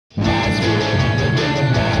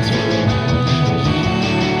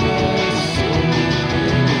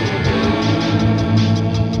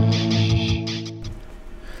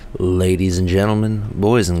Ladies and gentlemen,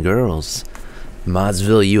 boys and girls,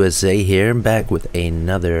 ModzvilleUSA here, back with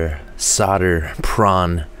another solder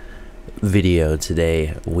prawn video.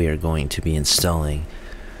 Today we are going to be installing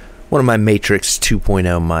one of my Matrix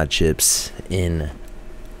 2.0 mod chips in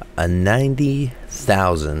a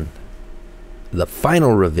 90,000, the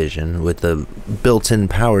final revision with the built-in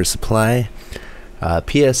power supply,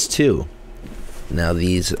 PS2. Now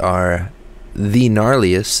these are the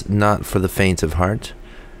gnarliest, not for the faint of heart.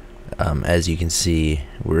 As you can see,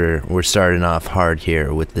 we're starting off hard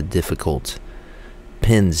here with the difficult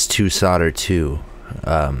pins to solder to.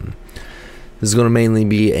 This is going to mainly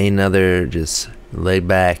be another just laid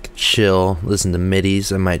back, chill, listen to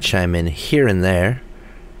midis. I might chime in here and there.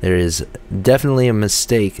 There is definitely a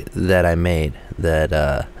mistake that I made that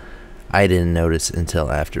I didn't notice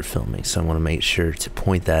until after filming, so I want to make sure to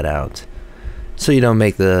point that out so you don't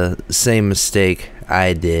make the same mistake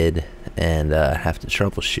I did and have to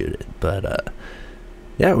troubleshoot it. But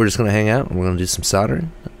yeah, we're just gonna hang out and we're gonna do some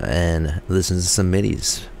soldering and listen to some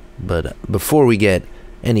midis. But before we get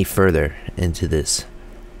any further into this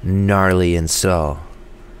gnarly install,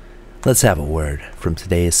 let's have a word from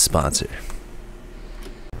today's sponsor.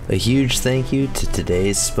 A huge thank you to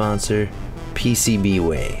today's sponsor,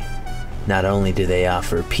 PCBWay. Not only do they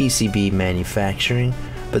offer PCB manufacturing,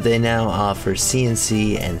 but they now offer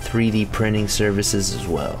CNC and 3D printing services as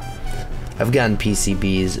well. I've gotten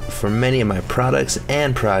PCBs for many of my products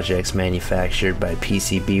and projects manufactured by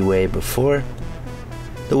PCBWay before.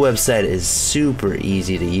 The website is super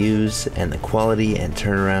easy to use and the quality and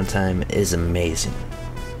turnaround time is amazing.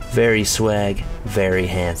 Very swag, very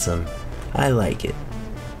handsome. I like it.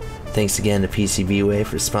 Thanks again to PCBWay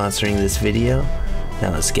for sponsoring this video.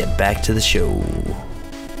 Now let's get back to the show.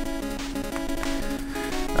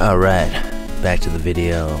 Alright, back to the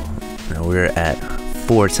video. Now we're at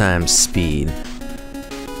 4 times speed.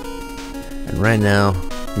 And right now,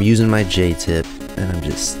 I'm using my J-tip and I'm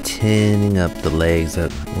just tinning up the legs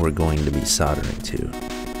that we're going to be soldering to.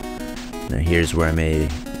 Now here's where I made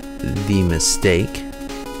the mistake.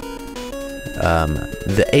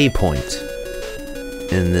 The A point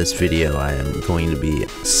in this video, I am going to be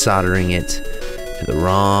soldering it to the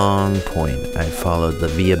wrong point. I followed the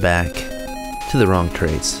via back to the wrong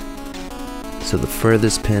trace. So the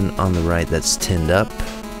furthest pin on the right that's tinned up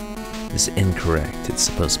is incorrect. It's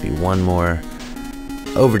supposed to be one more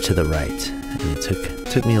over to the right, and it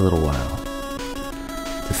took me a little while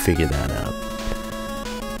to figure that out.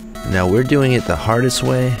 Now we're doing it the hardest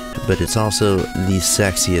way, but it's also the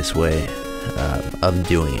sexiest way of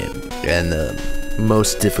doing it, and the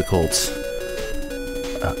most difficult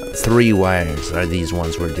 3 wires are these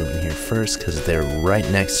ones we're doing here first, because they're right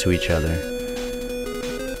next to each other.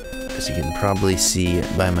 As you can probably see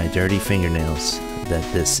by my dirty fingernails that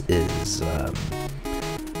this is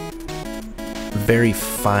very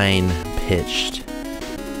fine pitched,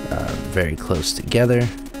 very close together,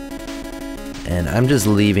 and I'm just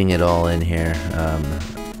leaving it all in here.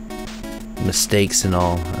 Mistakes and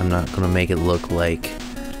all, I'm not going to make it look like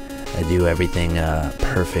I do everything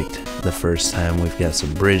perfect the first time. We've got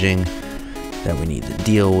some bridging that we need to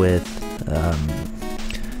deal with.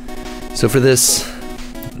 So for this,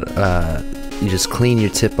 you just clean your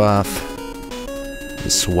tip off,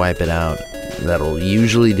 just swipe it out. That'll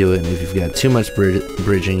usually do it. If you've got too much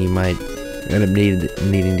bridging, you might end up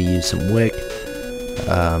needing to use some wick.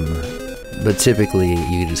 But typically, you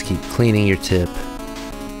can just keep cleaning your tip,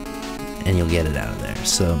 and you'll get it out of there.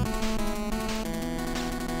 So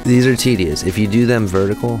these are tedious. If you do them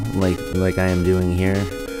vertical, like I am doing here,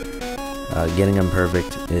 getting them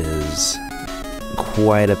perfect is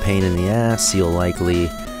quite a pain in the ass. You'll likely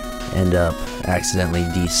end up accidentally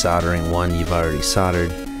desoldering one you've already soldered.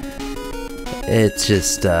 It's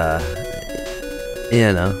just,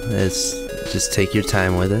 you know, it's just take your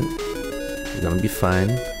time with it. You're gonna be fine.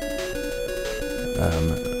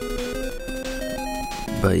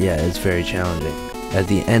 But yeah, it's very challenging. At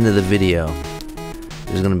the end of the video,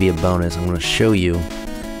 there's gonna be a bonus. I'm gonna show you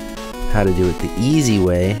how to do it the easy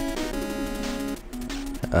way.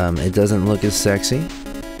 It doesn't look as sexy,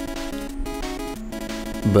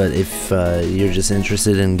 but if you're just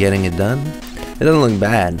interested in getting it done, it doesn't look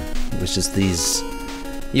bad. It's just these,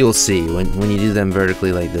 you'll see when you do them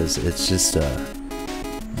vertically like this, it's just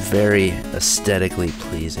very aesthetically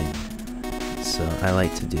pleasing. So I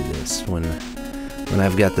like to do this when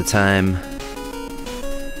I've got the time.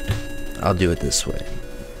 I'll do it this way.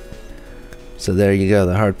 So there you go,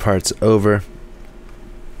 the hard part's over.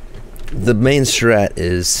 The main strat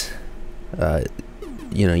is,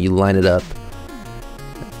 you know, you line it up,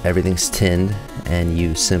 everything's tinned, and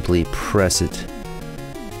you simply press it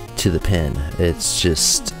to the pin. It's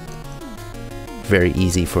just very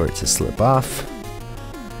easy for it to slip off.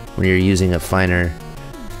 When you're using a finer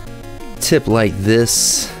tip like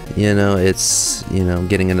this, you know, it's, you know,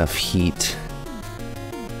 getting enough heat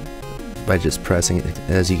by just pressing it.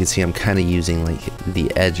 As you can see, I'm kind of using like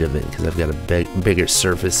the edge of it because I've got a bigger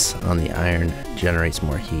surface on the iron. Generates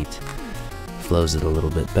more heat, flows it a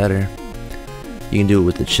little bit better. You can do it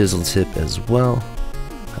with the chisel tip as well.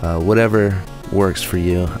 Whatever works for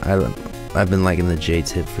you. I've been liking the J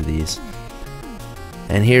tip for these.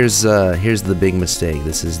 And here's the big mistake.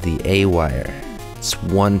 This is the A wire. It's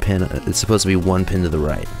one pin. It's supposed to be one pin to the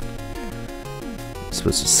right. It's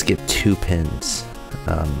supposed to skip 2 pins.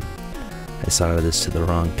 I soldered this to the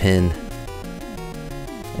wrong pin.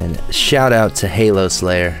 And shout out to Halo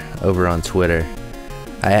Slayer over on Twitter.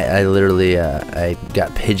 I literally I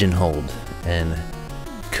got pigeonholed and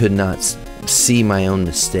could not see my own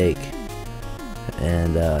mistake,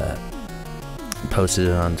 and posted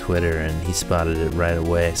it on Twitter, and he spotted it right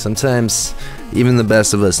away. Sometimes even the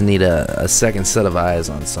best of us need a second set of eyes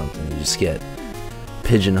on something. You just get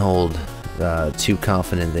pigeonholed, too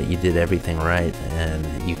confident that you did everything right,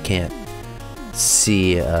 and you can't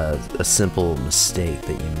see a simple mistake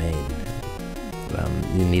that you made.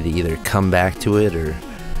 You need to either come back to it or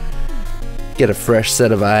get a fresh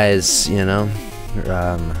set of eyes, you know.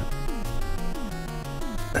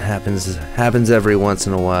 Happens every once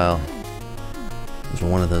in a while. It's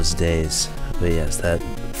one of those days. But yes, that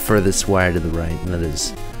furthest wire to the right, and that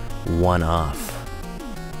is 1 off.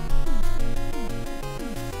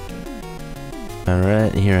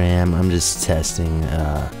 Alright, here I am. I'm just testing.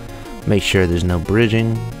 Make sure there's no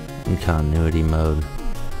bridging in continuity mode.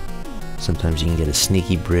 Sometimes you can get a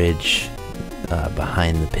sneaky bridge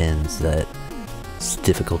behind the pins that it's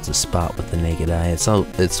difficult to spot with the naked eye.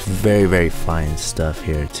 It's very, very fine stuff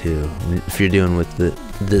here too. If you're doing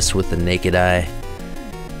this with the naked eye,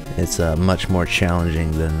 it's much more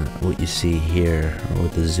challenging than what you see here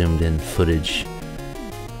with the zoomed in footage.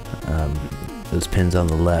 Those pins on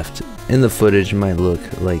the left in the footage might look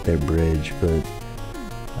like they're bridge, but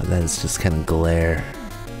that's just kind of glare.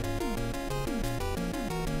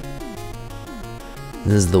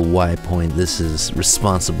 This is the Y point. This is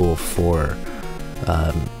responsible for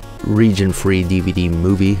region-free DVD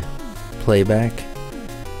movie playback.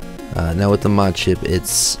 Now with the Modchip,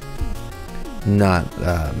 it's not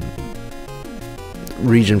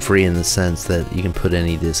region-free in the sense that you can put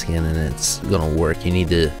any disc in and it's gonna work. You need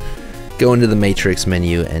to go into the matrix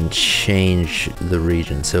menu and change the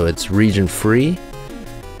region. So it's region-free,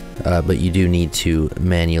 but you do need to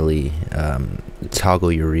manually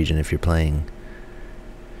toggle your region if you're playing.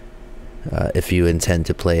 If you intend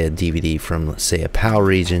to play a DVD from, let's say, a PAL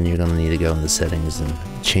region, you're going to need to go in the settings and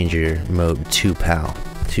change your mode to PAL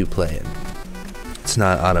to play it. It's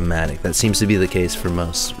not automatic. That seems to be the case for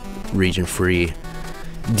most region-free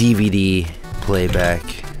DVD playback.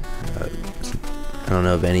 I don't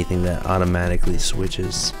know of anything that automatically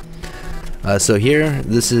switches. So here,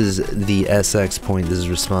 this is the SX point. This is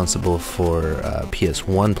responsible for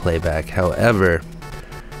PS1 playback. However,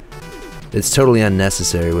 it's totally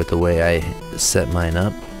unnecessary with the way I set mine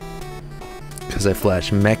up, because I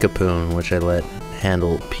flash Mechapoon, which I let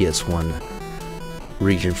handle PS1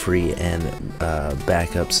 region free and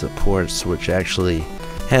backup supports, which actually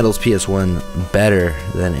handles PS1 better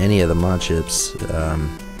than any of the Modchips.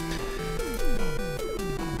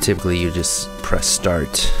 Typically you just press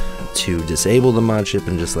start to disable the Modchip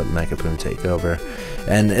and just let Mechapoon take over,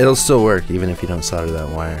 and it'll still work even if you don't solder that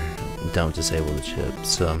wire. Don't disable the chip.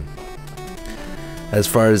 So as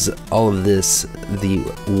far as all of this, the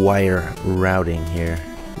wire routing here,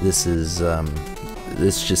 this is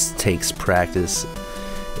this just takes practice.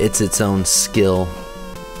 It's its own skill.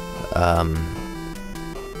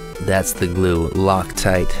 That's the glue.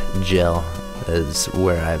 Loctite gel is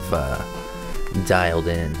where I've dialed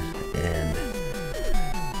in, and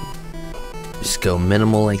just go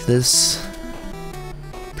minimal like this.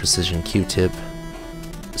 Precision Q-tip,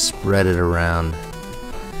 spread it around,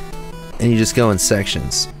 and you just go in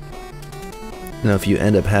sections. Now if you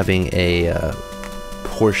end up having a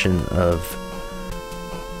portion of,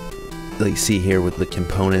 like you see here with the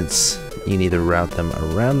components, you need to route them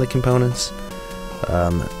around the components,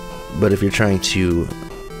 but if you're trying to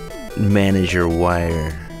manage your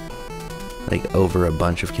wire like over a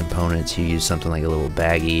bunch of components, you use something like a little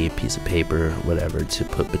baggie, piece of paper, whatever, to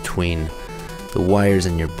put between the wires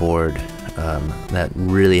in your board. That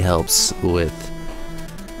really helps with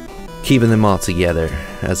keeping them all together,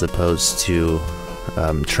 as opposed to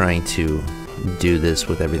trying to do this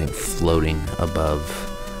with everything floating above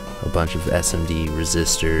a bunch of SMD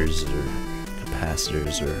resistors or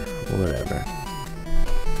capacitors or whatever.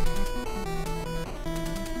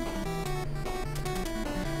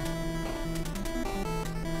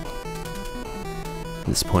 At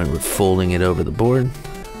this point, we're folding it over the board.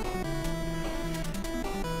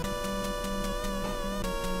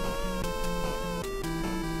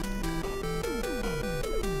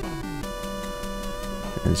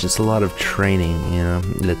 And it's just a lot of training, you know.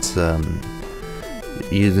 It's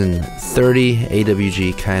using 30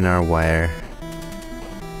 AWG KSGER wire,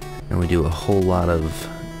 and we do a whole lot of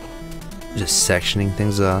just sectioning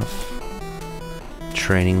things off,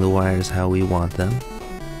 training the wires how we want them.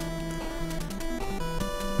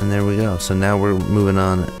 And there we go. So now we're moving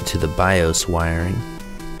on to the BIOS wiring.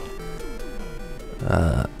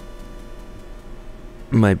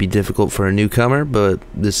 Might be difficult for a newcomer, but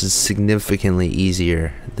this is significantly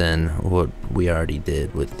easier than what we already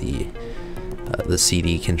did with the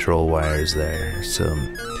CD control wires there. So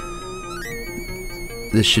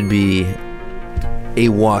this should be a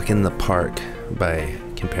walk in the park by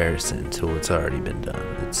comparison to what's already been done.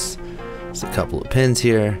 It's a couple of pins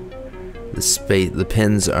here. The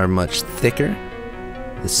pins are much thicker.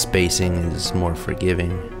 The spacing is more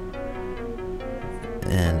forgiving.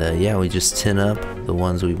 And yeah, we just tin up the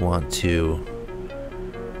ones we want to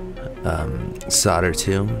solder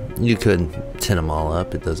to. You could tin them all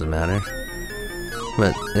up, it doesn't matter.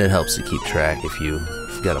 But it helps to keep track if you've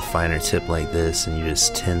got a finer tip like this and you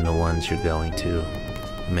just tin the ones you're going to.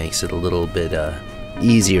 It makes it a little bit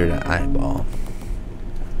easier to eyeball.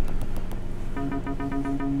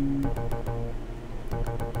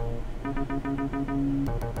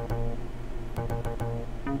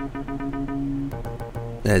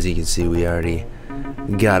 As you can see, we already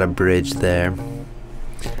got a bridge there.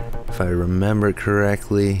 If I remember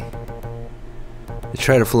correctly, I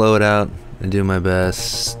try to flow it out and do my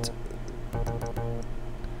best,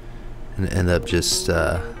 and end up just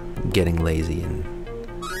getting lazy. And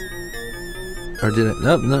or did I?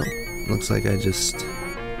 Nope, no. Looks like I just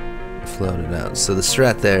flowed it out. So the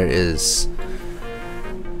strat there is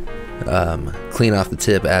clean off the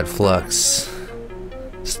tip, add flux,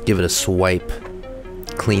 just give it a swipe.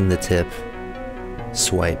 Clean the tip,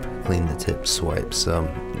 swipe, clean the tip, swipe. So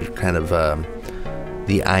you're kind of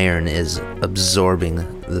the iron is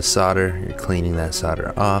absorbing the solder. You're cleaning that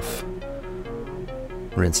solder off.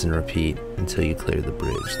 Rinse and repeat until you clear the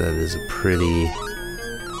bridge. That is a pretty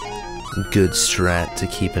good strat to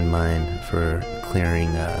keep in mind for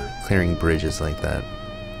clearing bridges like that.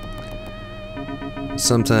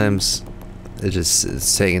 Sometimes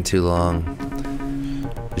it's taking too long.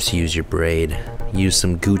 Just use your braid. Use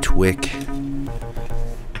some goot wick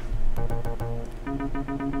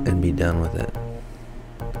and be done with it.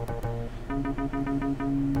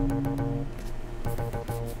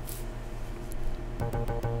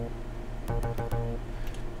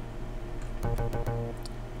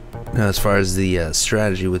 Now, as far as the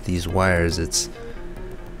strategy with these wires, it's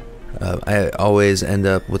I always end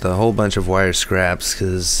up with a whole bunch of wire scraps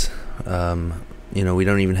because you know, we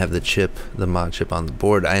don't even have the Modchip on the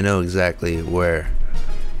board. I know exactly where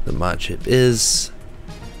the Modchip is.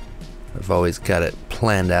 I've always got it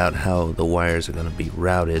planned out how the wires are going to be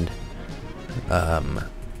routed. But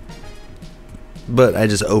I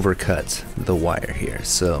just overcut the wire here,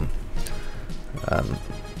 so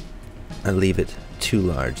I leave it too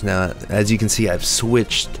large. Now, as you can see, I've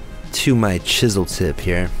switched to my chisel tip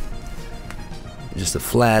here. Just a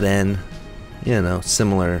flat end. You know,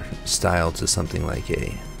 similar style to something like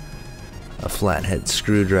a flathead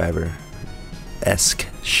screwdriver-esque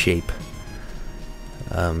shape.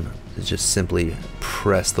 Just simply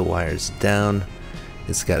press the wires down.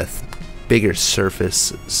 It's got a bigger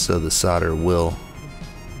surface, so the solder will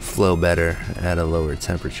flow better at a lower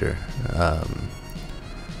temperature.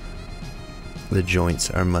 The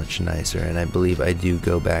joints are much nicer, and I believe I do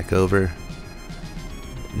go back over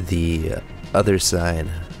the other side.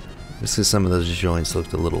 Just because some of those joints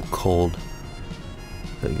looked a little cold.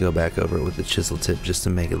 But go back over it with the chisel tip just to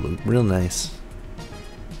make it look real nice.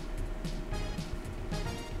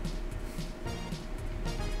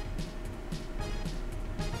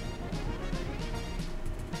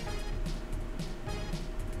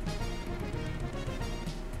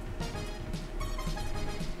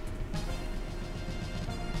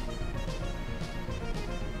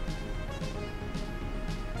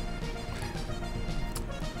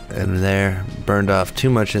 And there, burned off too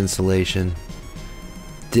much insulation.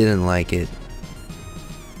 Didn't like it.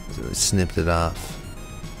 So I snipped it off.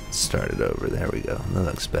 Started over. There we go. That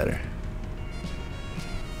looks better.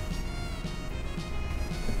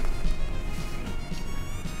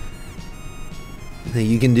 Now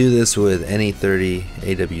you can do this with any 30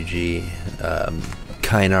 AWG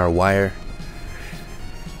KSGER wire.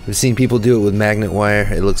 I've seen people do it with magnet wire.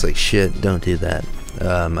 It looks like shit. Don't do that.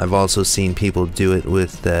 I've also seen people do it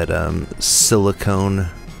with that silicone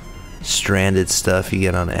stranded stuff you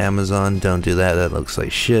get on Amazon. Don't do that. That looks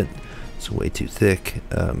like shit. It's way too thick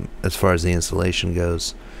as far as the insulation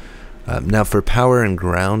goes. Now for power and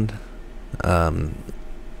ground,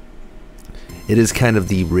 it is kind of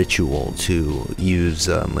the ritual to use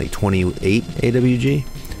like 28 AWG.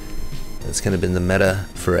 That's kind of been the meta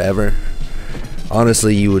forever.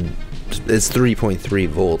 Honestly, it's 3.3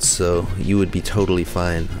 volts, so you would be totally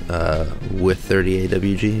fine with 30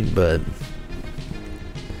 AWG, but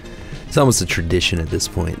it's almost a tradition at this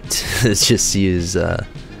point to just use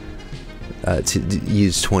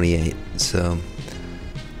 28. So,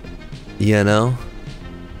 you know,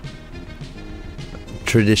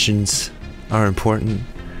 traditions are important,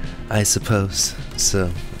 I suppose.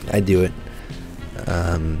 So I do it.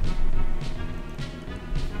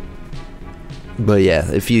 But yeah,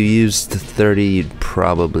 if you used 30, you'd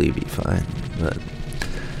probably be fine. But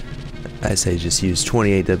I say just use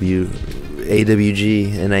 28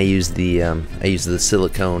 AWG, and I use the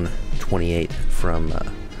silicone 28 from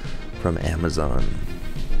Amazon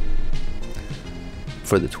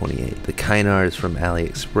for the 28. The Kynar is from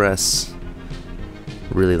AliExpress.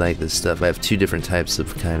 Really like this stuff. I have two different types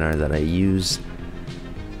of Kynar that I use.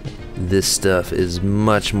 This stuff is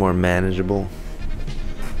much more manageable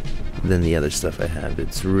than the other stuff I have.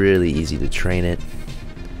 It's really easy to train it.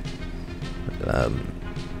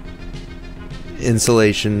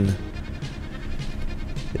 Insulation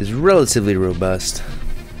is relatively robust.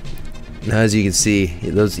 Now, as you can see,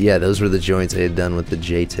 those were the joints I had done with the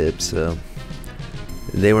J-tip, so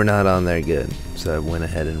they were not on there good. So I went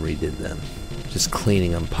ahead and redid them. Just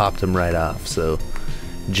cleaning them, popped them right off. So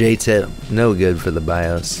J-tip, no good for the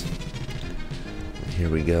BIOS. Here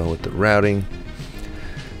we go with the routing.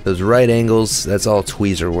 Those right angles, that's all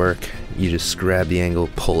tweezer work. You just grab the angle,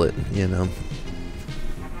 pull it, you know.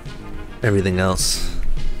 Everything else,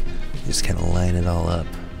 you just kind of line it all up.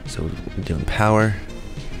 So we're doing power,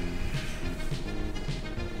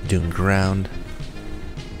 doing ground,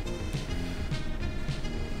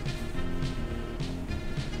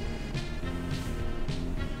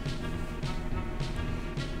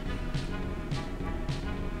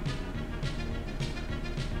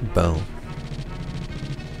 boom.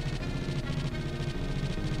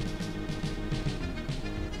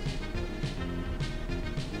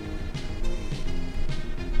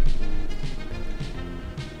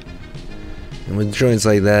 And with joints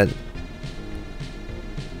like that,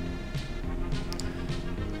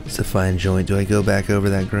 it's a fine joint. Do I go back over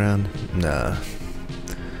that ground? Nah.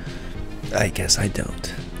 I guess I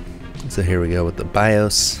don't. So here we go with the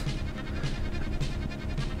BIOS.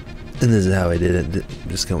 And this is how I did it.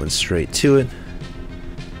 Just going straight to it.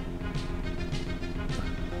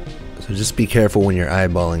 So just be careful when you're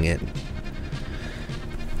eyeballing it.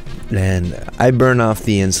 And I burn off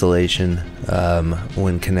the insulation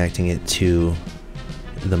when connecting it to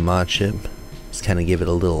the Modchip. Just kind of give it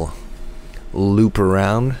a little loop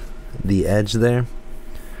around the edge there.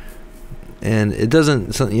 And it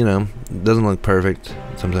doesn't, you know, it doesn't look perfect.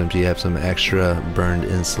 Sometimes you have some extra burned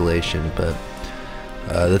insulation, but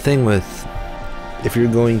the thing with, if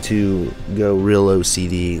you're going to go real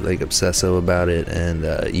OCD, like obsesso about it,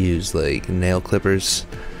 and use like nail clippers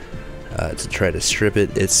to try to strip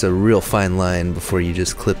it, it's a real fine line before you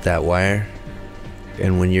just clip that wire.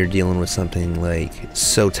 And when you're dealing with something like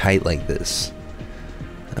so tight like this,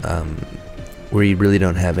 where you really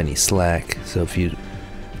don't have any slack, so if you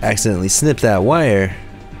accidentally snip that wire,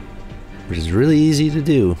 which is really easy to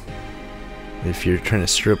do if you're trying to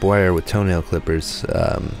strip wire with toenail clippers,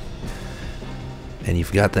 and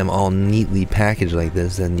you've got them all neatly packaged like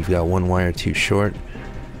this, then you've got one wire too short,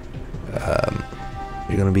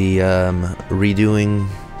 you're going to be redoing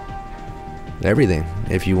everything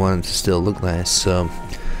if you want it to still look nice. So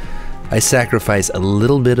I sacrifice a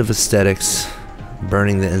little bit of aesthetics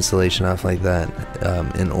burning the insulation off like that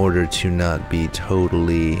in order to not be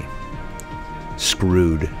totally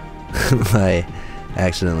screwed by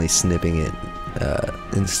accidentally snipping it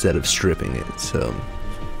instead of stripping it. So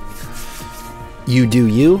you do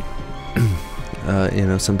you. You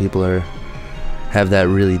know, some people have that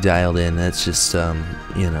really dialed in. That's just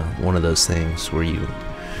you know, one of those things where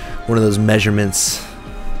one of those measurements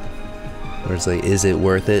where it's like, is it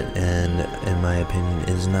worth it? And in my opinion, it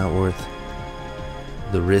is not worth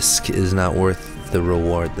the risk, is not worth the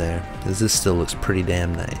reward there, because this still looks pretty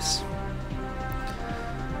damn nice.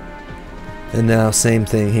 And now same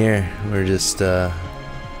thing here, we're just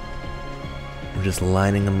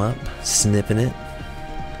lining them up, snipping it,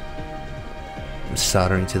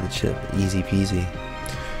 soldering to the chip, easy peasy.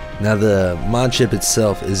 Now the mod chip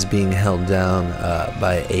itself is being held down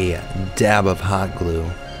by a dab of hot glue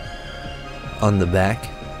on the back.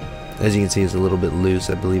 As you can see, it's a little bit loose.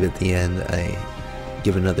 I believe at the end I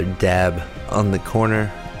give another dab on the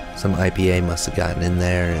corner. Some IPA must have gotten in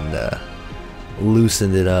there and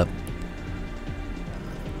loosened it up.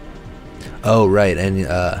 Oh right, and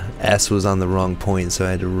S was on the wrong point, so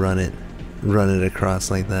I had to run it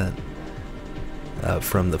across like that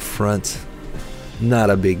from the front.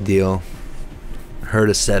 Not a big deal. Hurt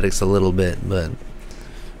aesthetics a little bit, but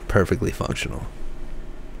perfectly functional.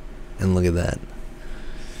 And look at that.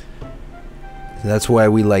 That's why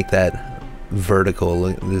we like that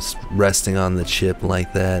vertical, this resting on the chip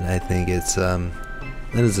like that. I think it's that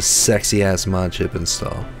is a sexy ass mod chip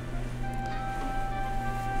install.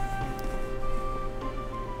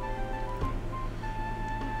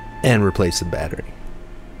 And replace the battery.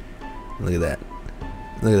 Look at that.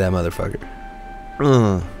 Look at that motherfucker.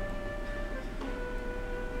 And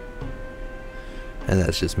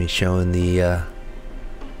that's just me showing the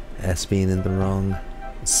S being in the wrong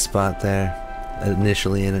spot there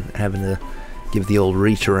initially and having to give the old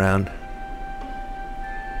reach around.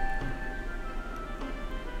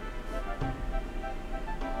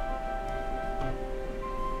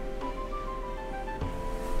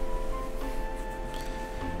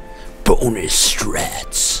 Bonus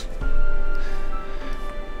strats.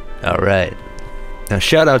 Alright. Now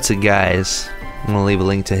shout out to Guys. I'm going to leave a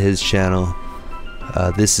link to his channel.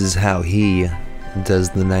 This is how he does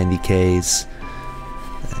the 90Ks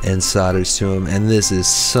and solders to them. And this is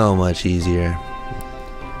so much easier.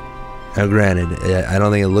 Now granted, I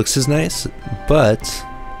don't think it looks as nice, but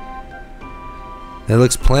it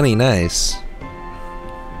looks plenty nice.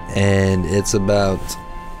 And it's about,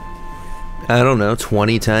 I don't know,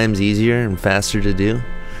 20 times easier and faster to do.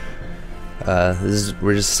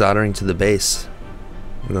 We're just soldering to the base.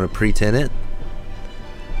 We're going to pre-tin it.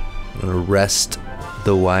 I'm going to rest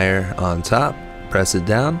the wire on top, press it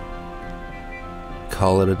down,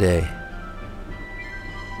 call it a day.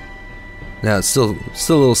 Now it's still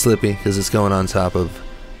a little slippy because it's going on top of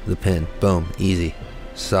the pin. Boom, easy.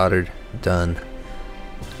 Soldered, done,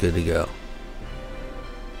 good to go.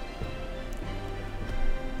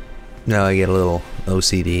 Now I get a little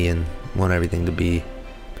OCD and want everything to be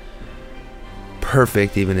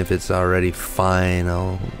perfect. Even if it's already fine,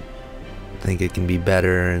 I'll think it can be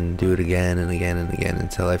better and do it again and again and again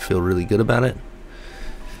until I feel really good about it.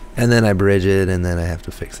 And then I bridge it and then I have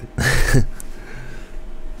to fix it.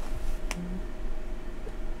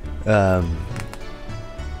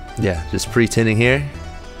 Yeah, just pre-tinning here.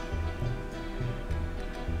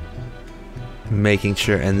 Making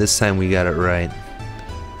sure, and this time we got it right,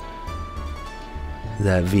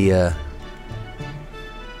 that via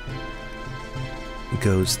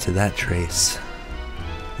goes to that trace,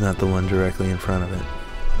 not the one directly in front of it.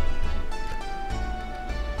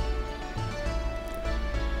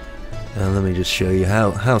 And let me just show you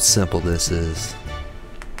how simple this is.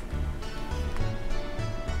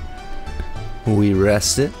 We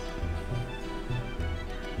rest it.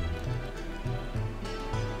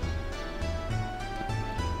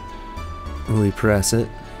 We press it.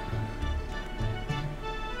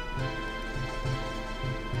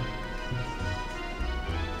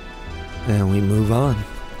 And we move on.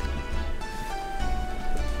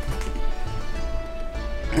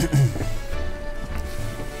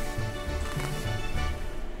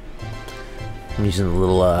 I'm using a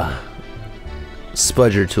little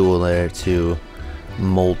spudger tool there to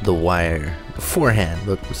mold the wire beforehand,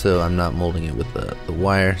 but so I'm not molding it with the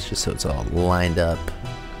wire, just so it's all lined up,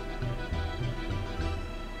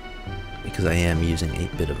 because I am using a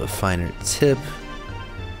bit of a finer tip.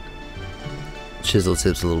 Chisel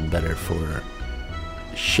tip's a little better for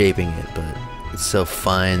shaping it, but it's so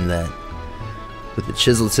fine that with the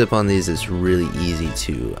chisel tip on these, it's really easy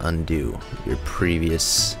to undo your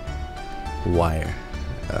previous wire.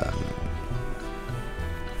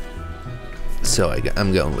 So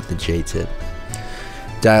I'm going with the J tip.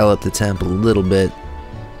 Dial up the temp a little bit.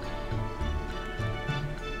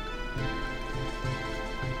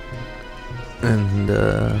 And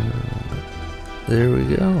there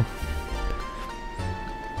we go.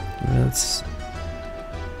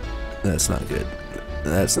 That's not good.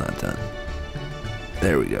 That's not done.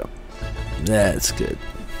 There we go. That's good.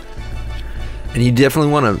 And you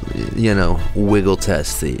definitely want to, you know, wiggle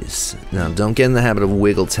test these. Now, don't get in the habit of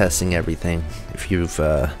wiggle testing everything. If you've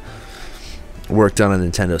worked on a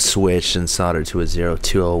Nintendo Switch and soldered to a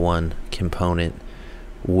 0201 component,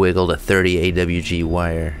 wiggled a 30 AWG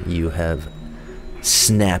wire, you have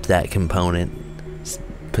snapped that component,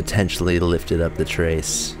 potentially lifted up the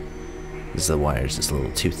trace. because the wire's just a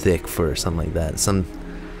little too thick for something like that. Some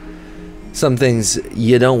things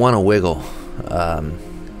you don't want to wiggle,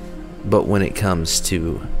 but when it comes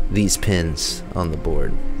to these pins on the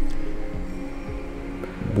board,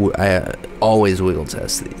 I always wiggle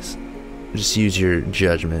test these. Just use your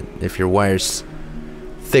judgment. If your wire's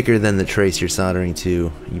thicker than the trace you're soldering to,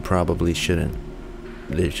 you probably shouldn't.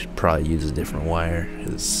 They should probably use a different wire,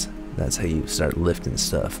 because that's how you start lifting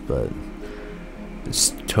stuff. But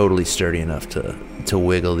it's totally sturdy enough to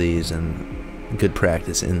wiggle these, and good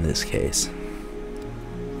practice in this case.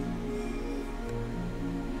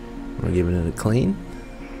 We're giving it a clean.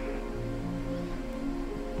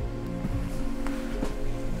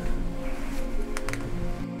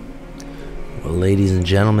 Well, ladies and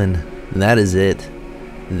gentlemen, that is it.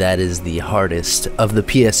 That is the hardest of the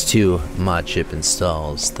PS2 Modchip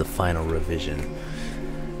installs, the final revision.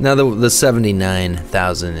 Now the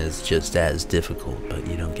 79,000 is just as difficult, but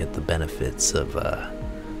you don't get the benefits of,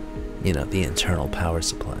 you know, the internal power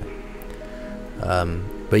supply.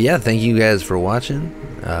 But yeah, thank you guys for watching.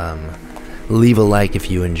 Leave a like if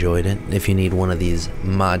you enjoyed it. If you need one of these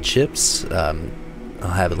mod chips, I'll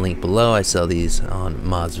have a link below. I sell these on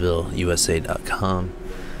ModzvilleUSA.com.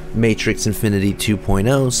 Matrix Infinity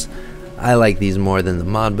 2.0s. I like these more than the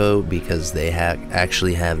Modbo because they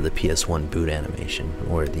actually have the PS1 boot animation,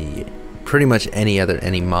 or the pretty much any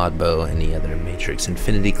Modbo, any other Matrix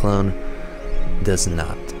Infinity clone does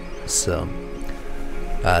not. So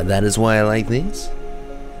that is why I like these,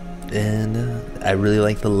 and I really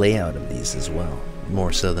like the layout of these as well,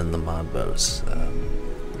 more so than the Modbos.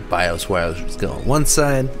 BIOS wires go on one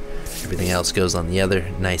side, everything else goes on the other,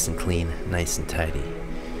 nice and clean, nice and tidy.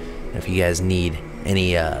 If you guys need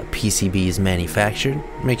any PCBs manufactured,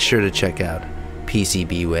 make sure to check out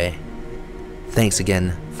PCBWay. Thanks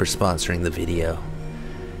again for sponsoring the video,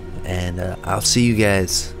 and I'll see you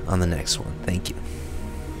guys on the next one. Thank you.